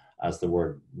time, as the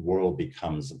world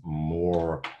becomes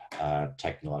more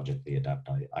technologically adept,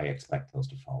 I expect those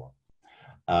to follow.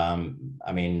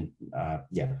 Carmen,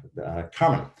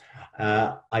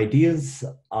 ideas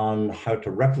on how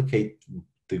to replicate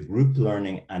the group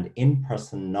learning and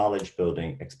in-person knowledge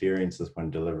building experiences when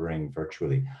delivering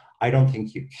virtually. I don't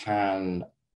think you can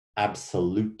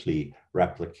absolutely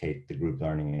replicate the group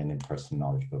learning and in-person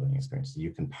knowledge building experiences.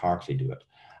 You can partly do it.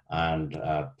 And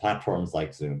platforms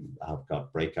like Zoom have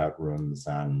got breakout rooms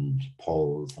and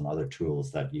polls and other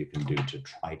tools that you can do to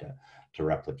try to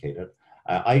replicate it.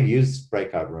 I've used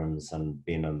breakout rooms and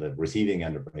been on the receiving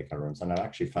end of breakout rooms, and I've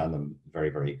actually found them very,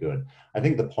 very good. I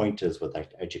think the point is with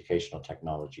educational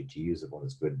technology to use it what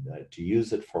is good, to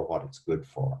use it for what it's good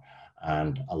for.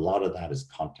 And a lot of that is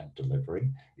content delivery.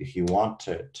 If you want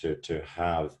to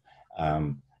have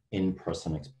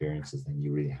in-person experiences, then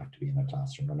you really have to be in a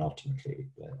classroom, and ultimately,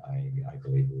 I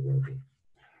believe we will be.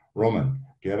 Roman,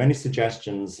 do you have any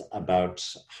suggestions about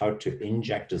how to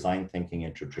inject design thinking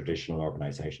into traditional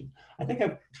organizations? I think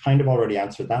I've kind of already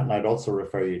answered that, and I'd also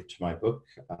refer you to my book,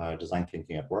 Design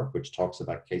Thinking at Work, which talks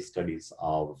about case studies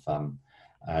of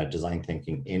design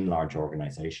thinking in large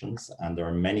organizations, and there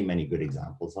are many, many good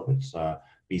examples of it.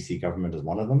 BC government is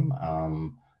one of them,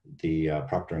 the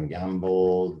Procter &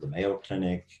 Gamble, the Mayo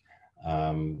Clinic,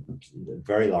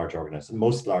 very large organizations.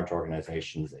 Most large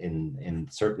organizations in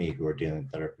certainly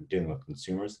that are dealing with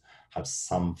consumers have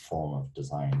some form of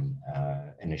design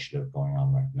initiative going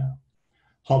on right now.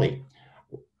 Holly,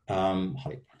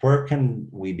 where can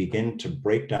we begin to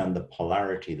break down the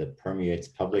polarity that permeates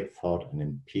public thought and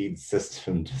impedes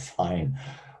system design?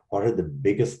 What are the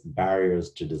biggest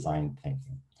barriers to design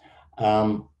thinking?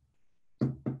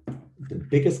 The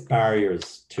biggest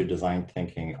barriers to design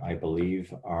thinking, I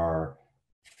believe, are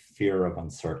fear of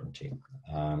uncertainty.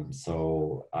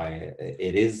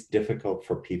 It is difficult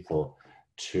for people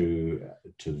to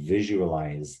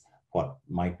visualize what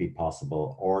might be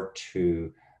possible, or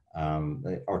to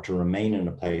remain in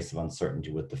a place of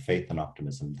uncertainty with the faith and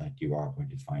optimism that you are going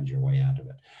to find your way out of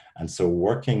it. And so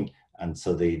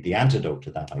the antidote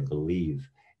to that, I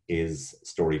believe, is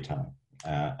storytelling.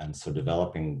 And so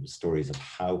developing stories of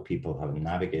how people have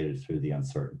navigated through the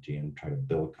uncertainty and try to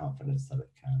build confidence that it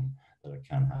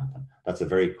can happen. That's a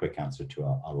very quick answer to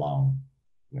a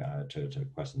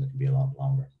question that can be a lot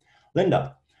longer.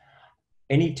 Linda,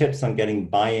 any tips on getting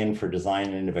buy-in for design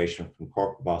and innovation from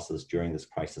corporate bosses during this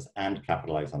crisis and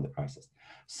capitalize on the crisis?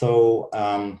 So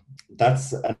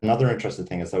that's another interesting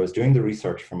thing. As I was doing the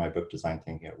research for my book, Design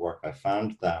Thinking at Work, I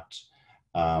found that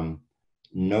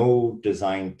no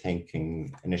design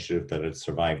thinking initiative that had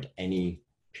survived any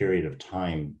period of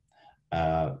time,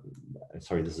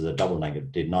 sorry, this is a double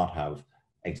negative, did not have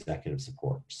executive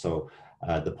support. So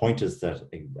the point is that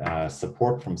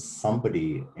support from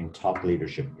somebody in top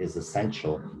leadership is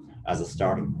essential as a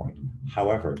starting point.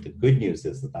 However, the good news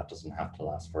is that doesn't have to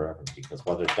last forever, because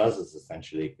what it does is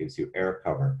essentially it gives you air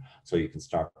cover so you can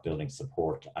start building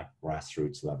support at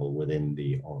grassroots level within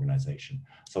the organization.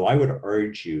 So I would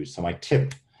urge you, so my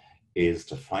tip is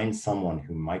to find someone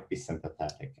who might be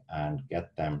sympathetic and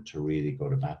get them to really go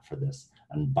to bat for this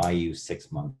and buy you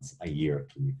 6 months, a year,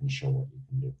 till you can show what you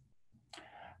can do.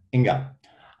 Inga,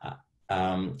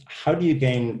 how do you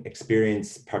gain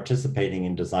experience participating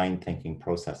in design thinking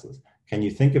processes? Can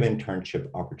you think of internship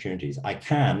opportunities? I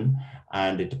can,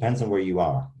 and it depends on where you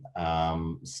are. I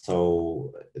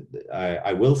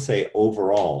will say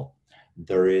overall,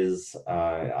 there is,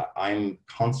 I'm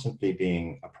constantly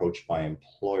being approached by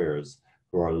employers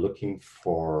who are looking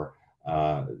for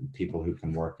people who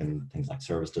can work in things like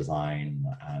service design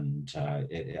and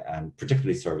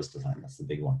particularly service design. That's the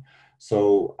big one.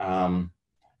 So,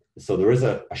 so there is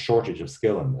a shortage of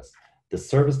skill in this. The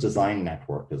Service Design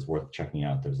Network is worth checking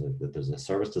out. There's a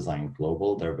Service Design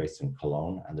Global. They're based in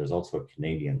Cologne, and there's also a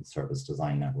Canadian Service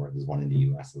Design Network. There's one in the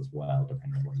US as well,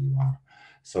 depending on where you are.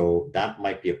 So that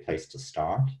might be a place to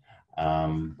start.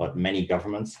 But many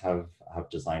governments have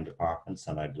design departments,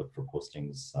 and I'd look for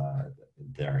postings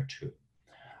there too.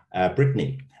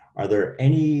 Brittany, are there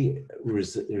any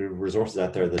resources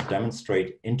out there that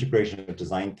demonstrate integration of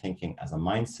design thinking as a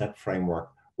mindset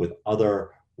framework with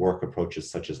other work approaches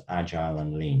such as agile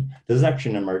and lean? This is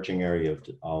actually an emerging area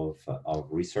of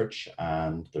research,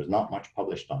 and there's not much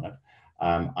published on it.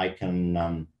 I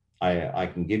can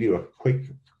give you a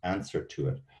quick answer to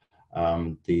it.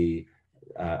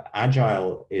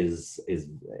 Agile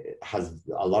has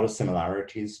a lot of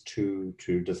similarities to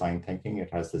design thinking.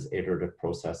 It has this iterative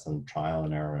process and trial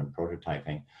and error and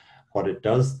prototyping. What it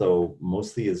does, though,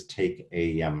 mostly is take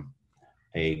a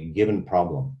given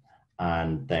problem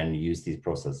and then use these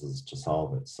processes to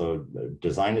solve it. So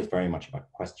design is very much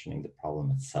about questioning the problem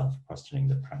itself, questioning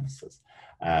the premises.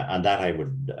 And that, I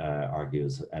would argue,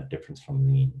 is a difference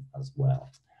from lean as well.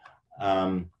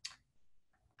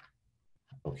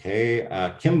 Okay,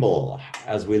 Kimball,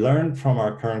 as we learned from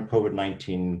our current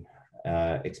COVID-19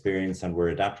 experience and we're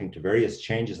adapting to various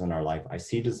changes in our life, I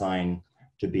see design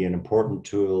to be an important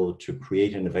tool to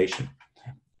create innovation.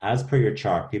 As per your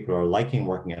chart, people are liking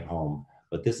working at home,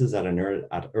 but this is at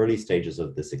early stages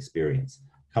of this experience.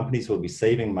 Companies will be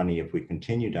saving money if we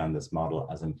continue down this model,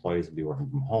 as employees will be working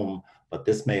from home, but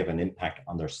this may have an impact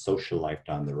on their social life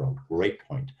down the road. Great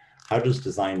point. How does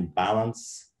design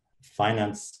balance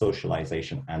finance,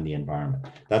 socialization, and the environment?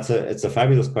 It's a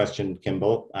fabulous question,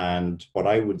 Kimball. And what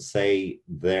I would say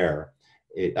there,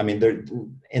 in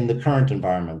the current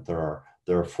environment, there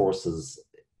are forces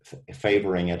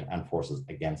favoring it and forces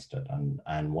against it.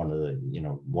 And one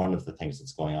of the things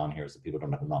that's going on here is that people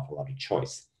don't have an awful lot of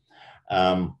choice.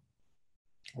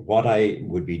 What I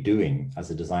would be doing as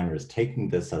a designer is taking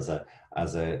this as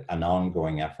an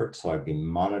ongoing effort. So I've been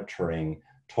monitoring,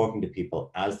 talking to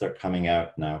people as they're coming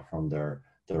out now from their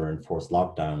enforced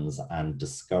lockdowns and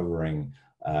discovering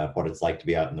what it's like to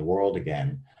be out in the world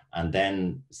again, and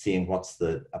then seeing what's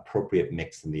the appropriate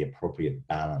mix and the appropriate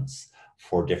balance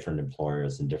for different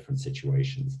employers in different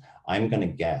situations. I'm going to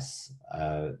guess,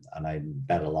 and I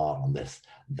bet a lot on this,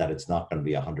 that it's not going to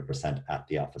be 100% at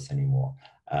the office anymore.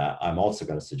 I'm also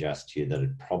going to suggest to you that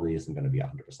it probably isn't going to be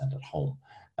 100% at home,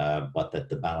 but that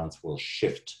the balance will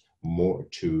shift more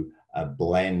to a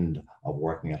blend of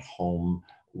working at home,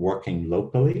 working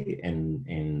locally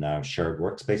in shared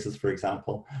workspaces, for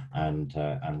example, and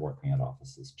working at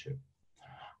offices too.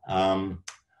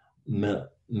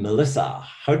 Melissa,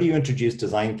 how do you introduce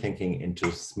design thinking into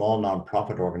a small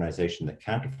nonprofit organization that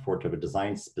can't afford to have a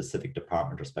design-specific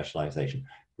department or specialization?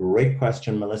 Great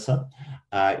question, Melissa.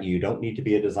 You don't need to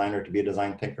be a designer to be a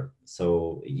design thinker.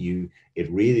 So it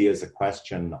really is a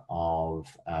question of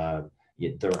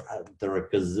there are a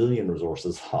gazillion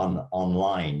resources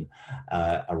online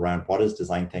around what is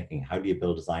design thinking, how do you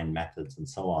build design methods, and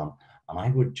so on. And I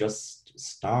would just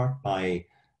start by,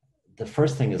 the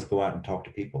first thing is go out and talk to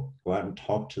people. Go out and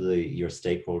talk to your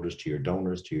stakeholders, to your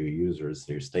donors, to your users,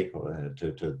 to your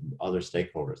to other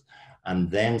stakeholders,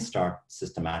 and then start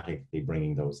systematically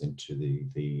bringing those into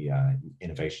the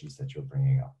innovations that you're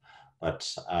bringing up.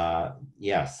 But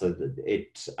yeah,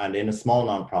 and in a small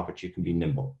nonprofit, you can be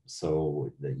nimble.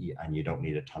 So, and you don't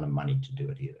need a ton of money to do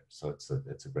it either. So it's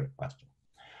a great question.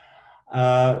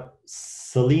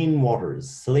 Celine Waters.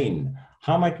 Celine,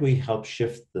 how might we help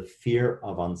shift the fear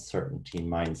of uncertainty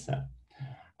mindset?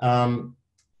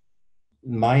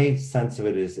 My sense of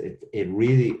it is it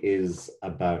really is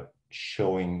about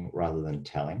showing rather than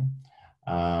telling.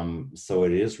 So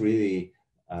it is really,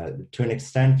 to an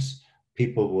extent,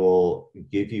 people will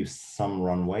give you some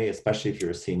runway, especially if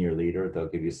you're a senior leader, they'll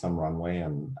give you some runway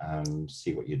and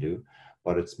see what you do.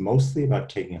 But it's mostly about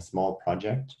taking a small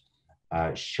project,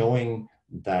 showing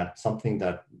that something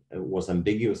that was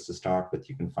ambiguous to start with,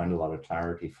 you can find a lot of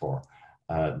clarity for,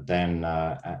 and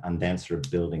then sort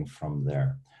of building from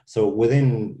there. So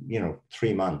within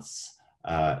 3 months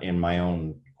in my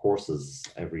own courses,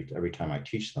 every time I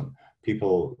teach them,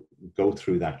 people go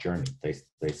through that journey.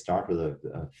 They start with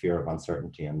a fear of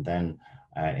uncertainty, and then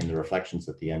in the reflections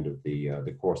at the end of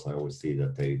the course, I always see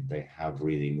that they have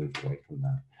really moved away from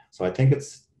that. So I think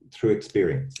it's through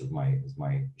experience is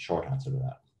my short answer to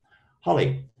that.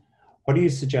 Holly, What do you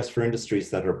suggest for industries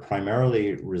that are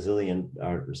primarily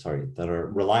that are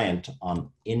reliant on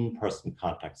in-person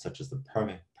contact, such as the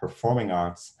performing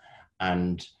arts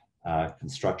and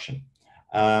construction?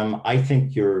 I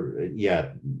think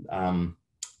there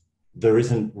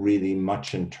isn't really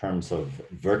much in terms of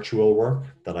virtual work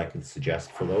that I could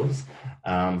suggest for those.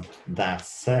 That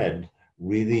said,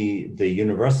 really the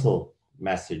universal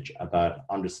message about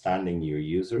understanding your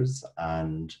users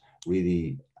and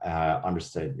really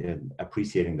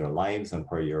appreciating their lives and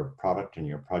where your product and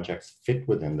your projects fit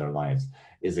within their lives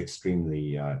is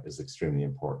extremely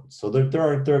important. So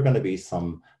there are going to be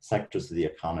some sectors of the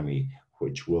economy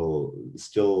which will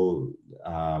still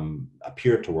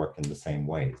appear to work in the same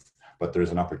ways, but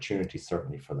there's an opportunity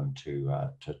certainly for them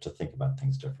to think about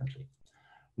things differently.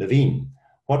 Naveen,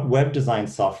 what web design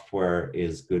software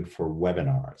is good for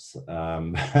webinars?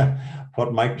 What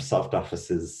Microsoft Office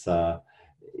is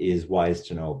wise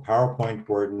to know? PowerPoint,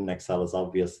 Word, and Excel is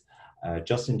obvious.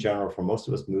 Just in general, for most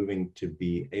of us moving to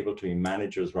be able to be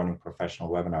managers running professional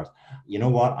webinars. You know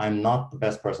what? I'm not the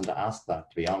best person to ask that,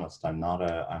 to be honest. I'm not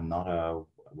a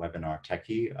webinar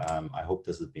techie. I hope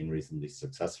this has been reasonably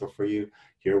successful for you.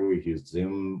 Here we've used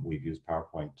Zoom, we've used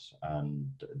PowerPoint, and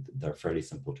they're fairly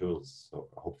simple tools. So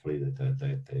hopefully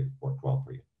they worked well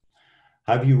for you.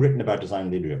 Have you written about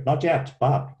design leadership? Not yet,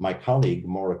 but my colleague,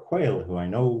 Maura Quayle, who I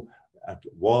know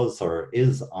was or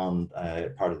is on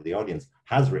part of the audience,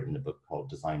 has written a book called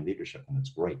Design Leadership, and it's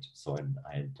great. So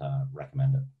I'd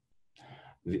recommend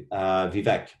it.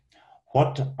 Vivek,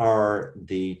 what are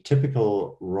the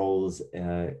typical roles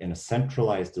in a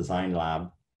centralized design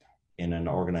lab in an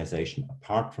organization,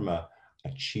 apart from a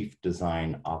chief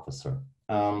design officer?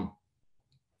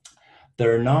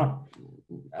 They're not,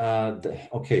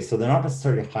 okay, so they're not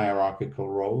necessarily hierarchical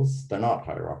roles. They're not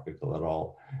hierarchical at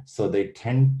all. So they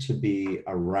tend to be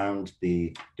around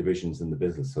the divisions in the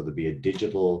business. So there'd be a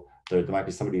digital, there might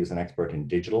be somebody who's an expert in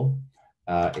digital.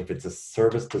 If it's a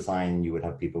service design, you would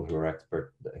have people who have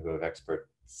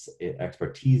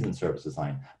expertise in service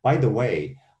design. By the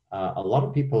way, a lot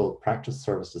of people practice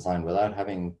service design without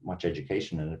having much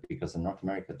education in it, because in North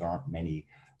America, there aren't many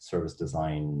service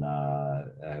design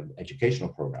educational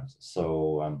programs.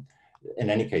 So in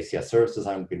any case, yes, service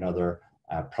design would be another,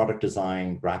 product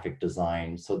design, graphic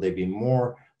design. So they'd be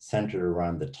more centered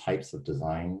around the types of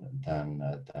design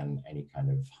than any kind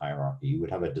of hierarchy. You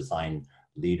would have a design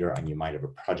leader and you might have a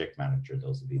project manager.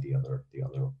 Those would be the other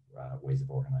ways of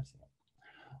organizing it.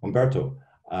 Umberto,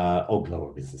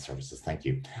 global business services, thank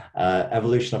you.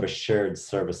 Evolution of a shared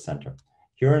service center.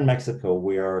 Here in Mexico,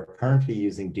 we are currently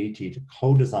using DT to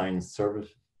co-design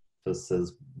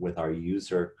services with our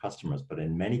user customers, but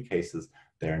in many cases,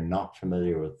 they're not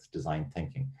familiar with design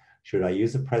thinking. Should I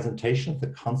use a presentation of the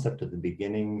concept at the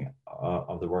beginning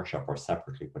of the workshop, or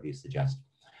separately? What do you suggest?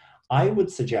 I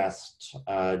would suggest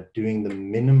doing the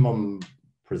minimum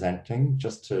presenting,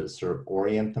 just to sort of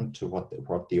orient them to what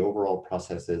the overall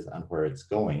process is and where it's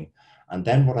going. And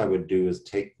then what I would do is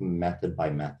take them method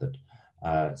by method.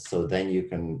 So then you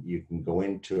can go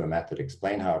into a method,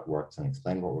 explain how it works, and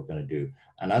explain what we're going to do.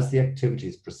 And as the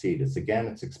activities proceed, it's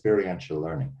experiential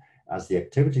learning. As the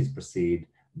activities proceed,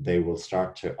 they will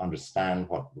start to understand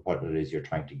what it is you're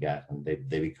trying to get, and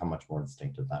they become much more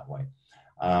instinctive that way.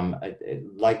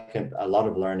 Like a lot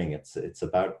of learning, it's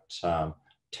about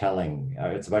telling.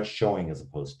 It's about showing as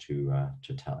opposed to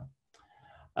telling.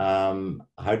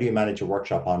 How do you manage a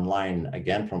workshop online?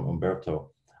 Again, from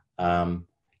Umberto.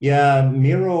 Yeah,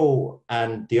 Miro,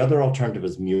 and the other alternative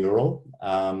is Mural.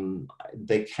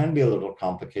 They can be a little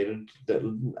complicated.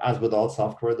 As with all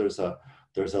software, there's a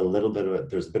bit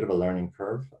of a learning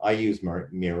curve. I use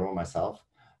Miro myself,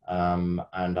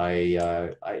 and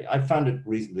I found it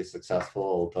reasonably successful,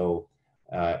 although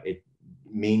it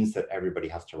means that everybody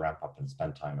has to ramp up and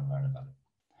spend time and learn about it.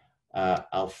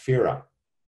 Alfira,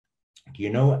 do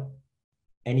you know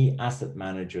any asset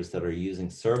managers that are using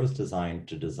service design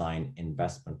to design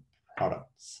investment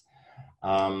products?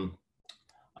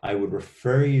 I would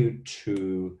refer you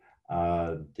to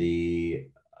the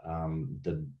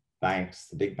banks,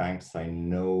 the big banks. I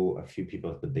know a few people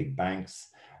at the big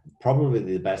banks. Probably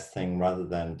the best thing, rather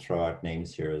than throw out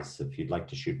names here, is if you'd like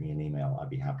to shoot me an email, I'd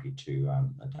be happy to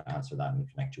answer that and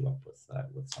connect you up with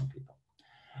some people.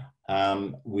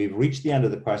 We've reached the end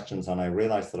of the questions, and I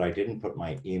realized that I didn't put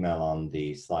my email on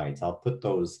the slides. I'll put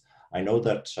those. I know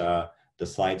that the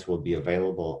slides will be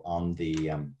available on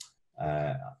the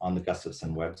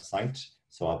Gustavson website,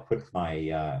 so I'll put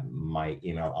my my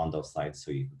email on those slides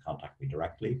so you can contact me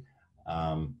directly.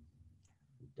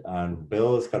 And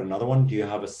Bill has got another one. Do you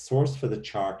have a source for the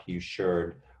chart you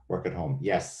shared? Work at home?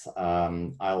 Yes,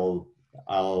 I'll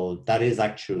that is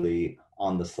actually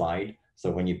on the slide.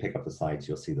 So when you pick up the slides,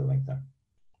 you'll see the link there.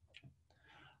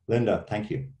 Linda, thank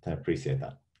you. I appreciate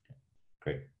that.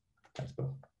 Great. Thanks,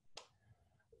 Bill.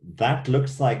 That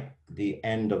looks like the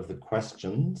end of the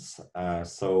questions.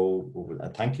 So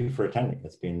thank you for attending.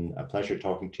 It's been a pleasure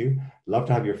talking to you. Love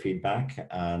to have your feedback.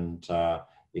 And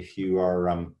if you are,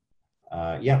 and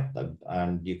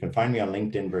you can find me on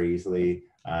LinkedIn very easily,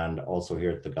 and also here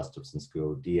at the Gustavson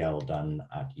School,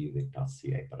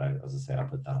 dldunne@uvic.ca. But as I say, I'll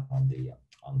put that on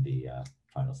the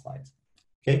final slides.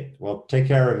 Okay, well, take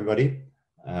care, everybody.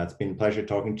 It's been a pleasure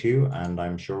talking to you, and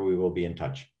I'm sure we will be in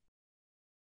touch.